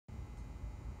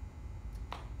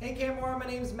Hey Campmor, my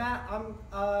name's Matt. I'm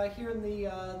here in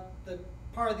the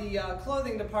part of the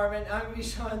clothing department. I'm going to be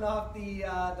showing off the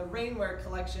Rainwear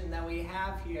collection that we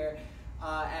have here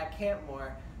at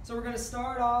Campmor. So we're going to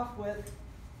start off with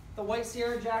the White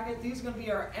Sierra jacket. These are going to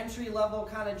be our entry-level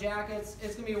kind of jackets.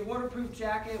 It's going to be a waterproof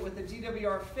jacket with the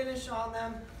DWR finish on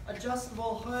them,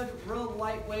 adjustable hood, real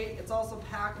lightweight. It's also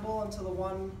packable into the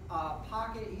one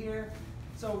pocket here.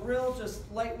 So real just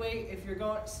lightweight. If you're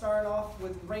starting off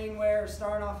with rainwear or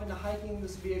starting off into hiking,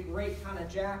 this would be a great kind of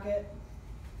jacket.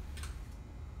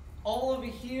 All over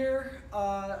here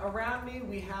around me,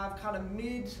 we have kind of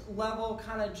mid-level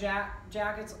kind of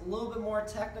jackets, a little bit more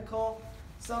technical.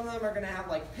 Some of them are going to have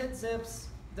like pit zips.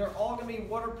 They're all going to be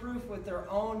waterproof with their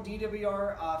own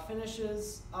DWR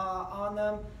finishes on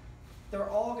them. They're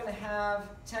all going to have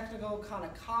technical kind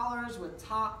of collars with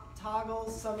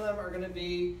toggles. Some of them are going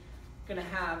to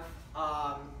have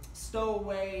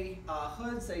stowaway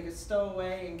hoods that you can stow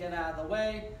away and get out of the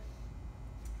way.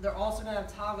 They're also going to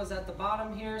have toggles at the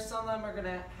bottom here. Some of them are going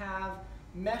to have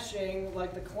meshing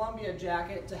like the Columbia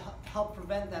jacket to help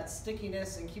prevent that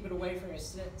stickiness and keep it away from your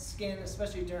skin,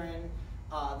 especially during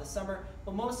the summer.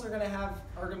 But most are going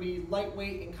to be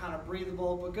lightweight and kind of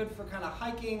breathable, but good for kind of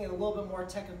hiking and a little bit more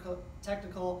technical,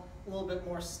 a little bit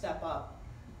more step up.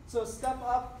 So step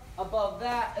up above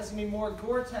that is going to be more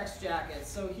Gore-Tex jackets.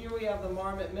 So here we have the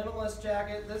Marmot minimalist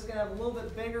jacket. This is going to have a little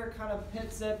bit bigger kind of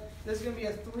pit zip. This is going to be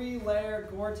a 3-layer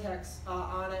Gore-Tex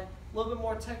on it. A little bit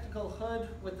more technical hood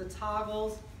with the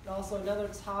toggles, and also another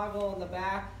toggle in the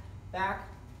back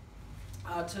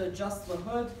to adjust the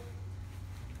hood.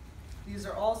 These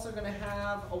are also going to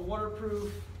have a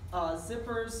waterproof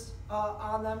zippers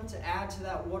on them to add to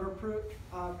that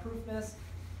waterproofness.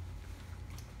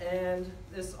 And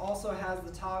this also has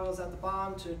the toggles at the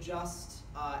bottom to adjust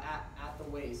at the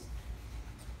waist.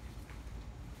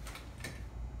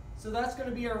 So that's going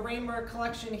to be our Rainwear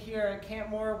collection here at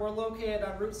Campmor. We're located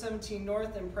on Route 17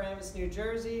 North in Paramus, New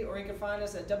Jersey, or you can find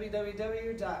us at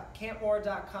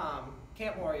www.campmor.com.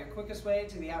 Campmor, your quickest way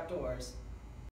to the outdoors.